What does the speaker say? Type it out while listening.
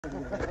My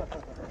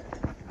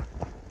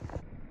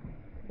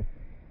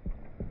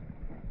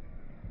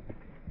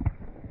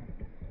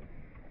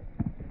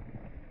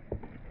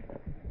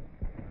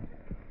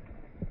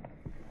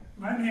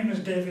name is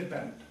David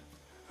Bennett,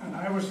 and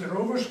I was the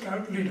Rover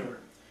Scout leader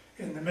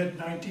in the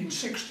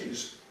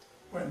mid-1960s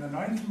when the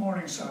 9th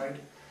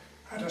Morningside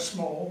had a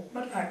small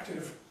but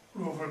active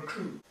rover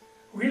crew.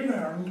 We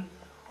learned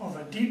of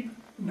a deep,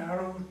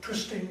 narrow,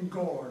 twisting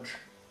gorge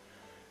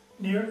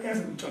near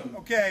Evanton.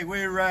 Okay,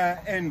 we're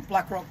in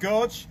Rock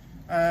Gorge.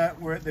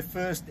 We're at the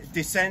first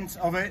descent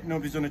of it.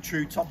 Nobody's done a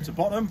true top to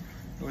bottom.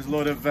 There was a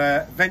lot of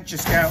venture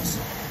scouts.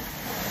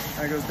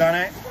 There goes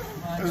Danny.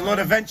 There was a lot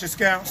of venture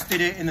scouts did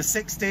it in the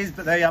 60s,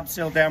 but they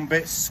abseiled down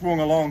bits,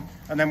 swung along,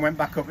 and then went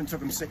back up and took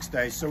them 6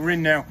 days. So we're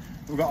in now.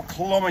 We've got 1.5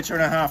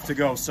 kilometres to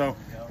go. So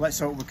let's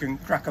hope we can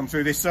crack on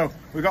through this. So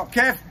we've got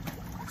Kev.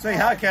 Say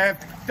hi, Kev.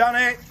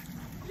 Danny.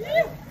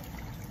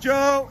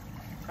 Joe.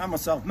 And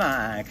myself,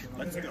 Mag.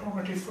 Let's go.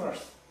 Comedy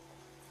first,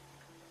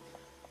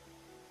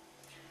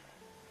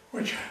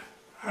 which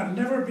had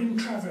never been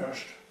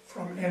traversed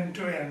from end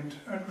to end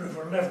at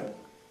river level.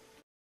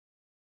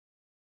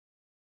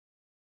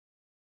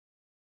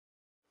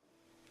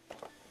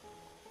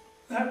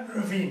 That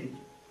ravine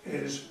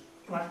is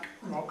Black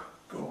Rock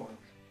Gorge.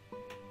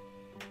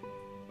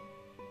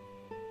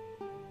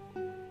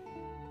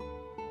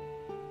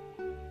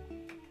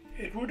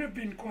 It would have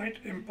been quite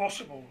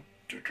impossible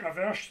to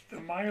traverse the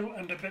 1.5 mile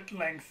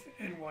length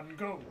in one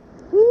go.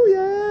 Oh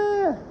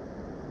yeah!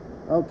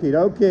 Okie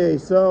dokie,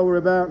 so we're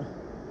about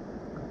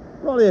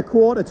probably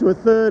 1/4 to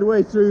 1/3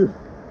 way through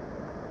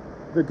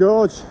the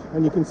gorge,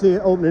 and you can see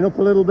it opening up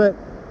a little bit,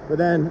 but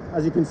then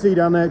as you can see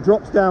down there, it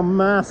drops down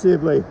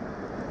massively,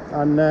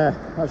 and that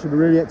should be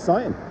really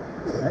exciting.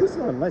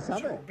 Excellent, let's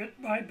have it. Bit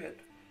by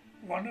bit,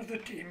 one of the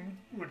team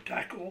would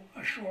tackle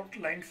a short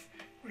length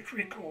which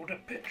we called a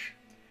pitch.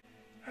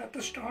 At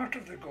the start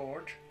of the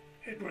gorge,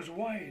 it was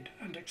wide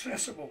and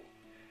accessible,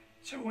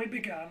 so we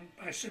began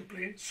by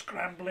simply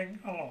scrambling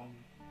along.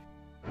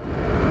 We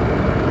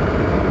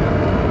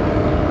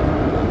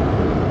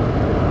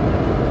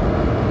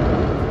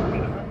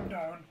hung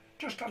down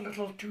just a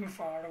little too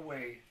far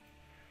away.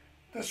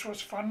 This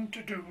was fun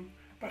to do,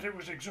 but it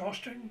was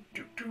exhausting,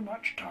 took too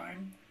much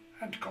time,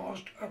 and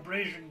caused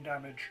abrasion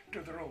damage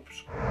to the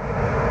ropes.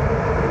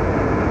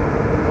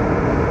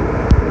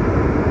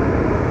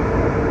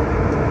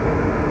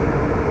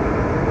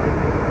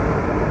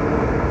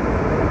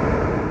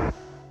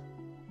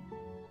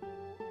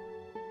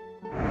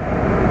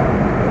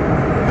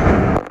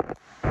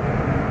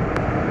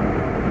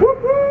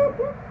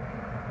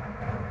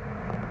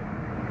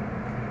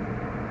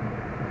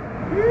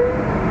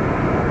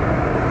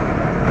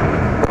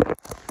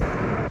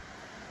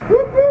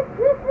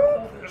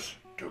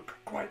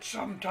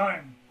 Some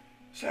time,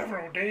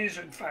 several days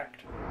in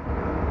fact.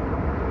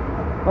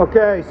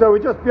 Okay, so we're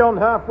just beyond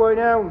halfway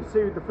now. You can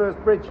see the first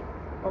bridge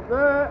up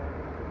there.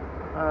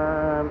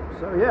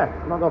 So yeah,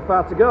 not got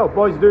far to go.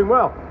 Boys are doing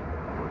well.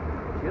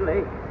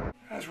 Chilly.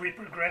 As we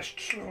progressed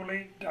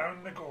slowly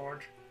down the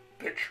gorge,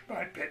 pitch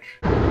by pitch.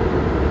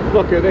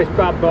 Look at this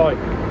bad boy.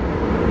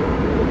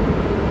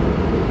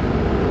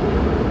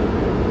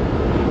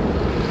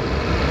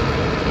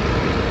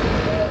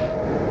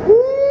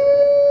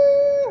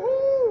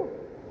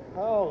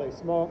 Holy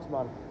smokes,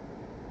 man.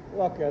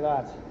 Look at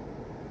that.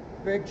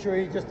 Big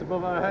tree just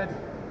above our head.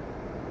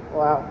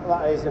 Wow,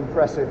 that is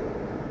impressive.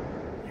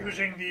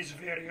 Using these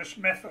various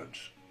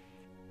methods.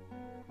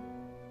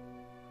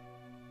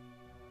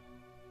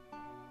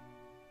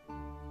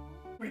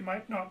 We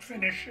might not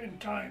finish in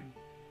time,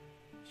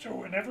 so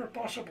whenever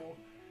possible,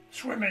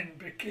 swimming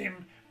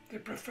became the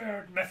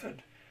preferred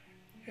method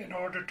in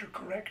order to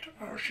correct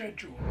our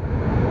schedule.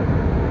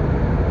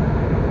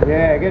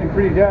 Yeah, getting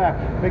pretty dark.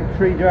 Big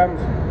tree jams.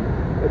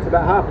 It's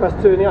about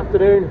 2:30 in the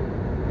afternoon.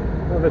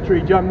 Another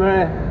tree jam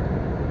there,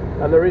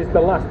 and there is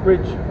the last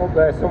bridge up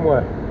there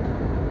somewhere.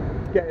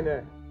 Getting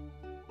there.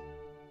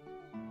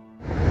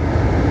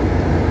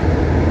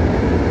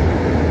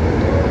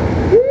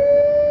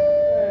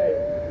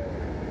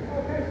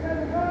 Okay,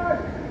 stand by.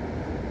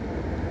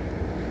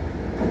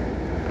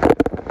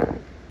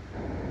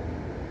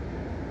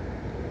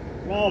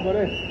 Smile,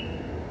 buddy.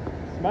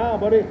 Smile,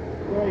 buddy.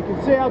 Yeah, you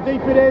can see how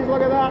deep it is.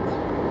 Look at that.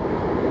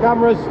 The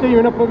camera's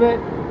steaming up a bit.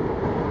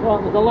 Right,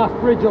 there's the last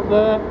bridge up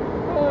there.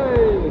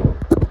 Hey!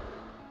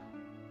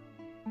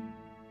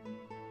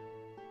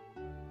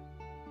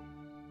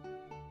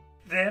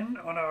 Then,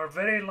 on our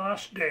very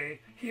last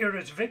day, here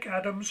is Vic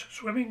Adams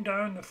swimming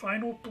down the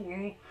final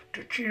pool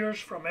to cheers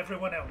from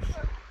everyone else.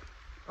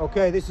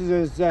 Okay, this is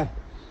us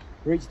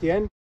reached the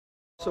end.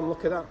 So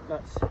look at that.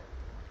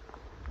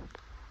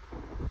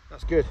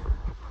 That's good.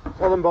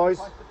 Well done, boys.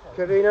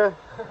 Kevina,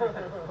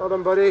 well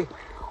done, buddy.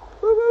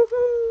 Woo, woo,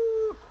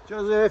 woo.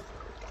 Joseph.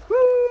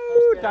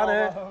 Woo,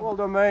 Danny, well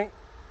done, mate.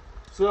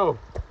 So,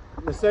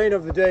 the saying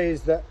of the day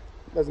is that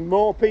there's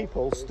more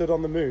people stood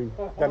on the moon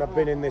than have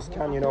been in this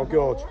canyon or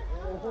gorge.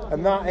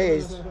 And that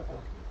is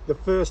the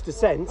first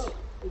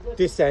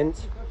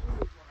descent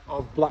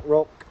of Black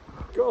Rock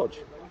Gorge.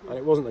 and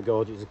it wasn't a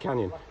gorge, it was a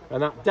canyon.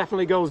 And that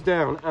definitely goes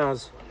down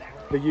as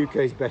the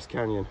UK's best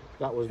canyon.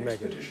 That was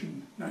mega.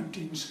 Expedition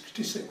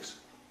 1966.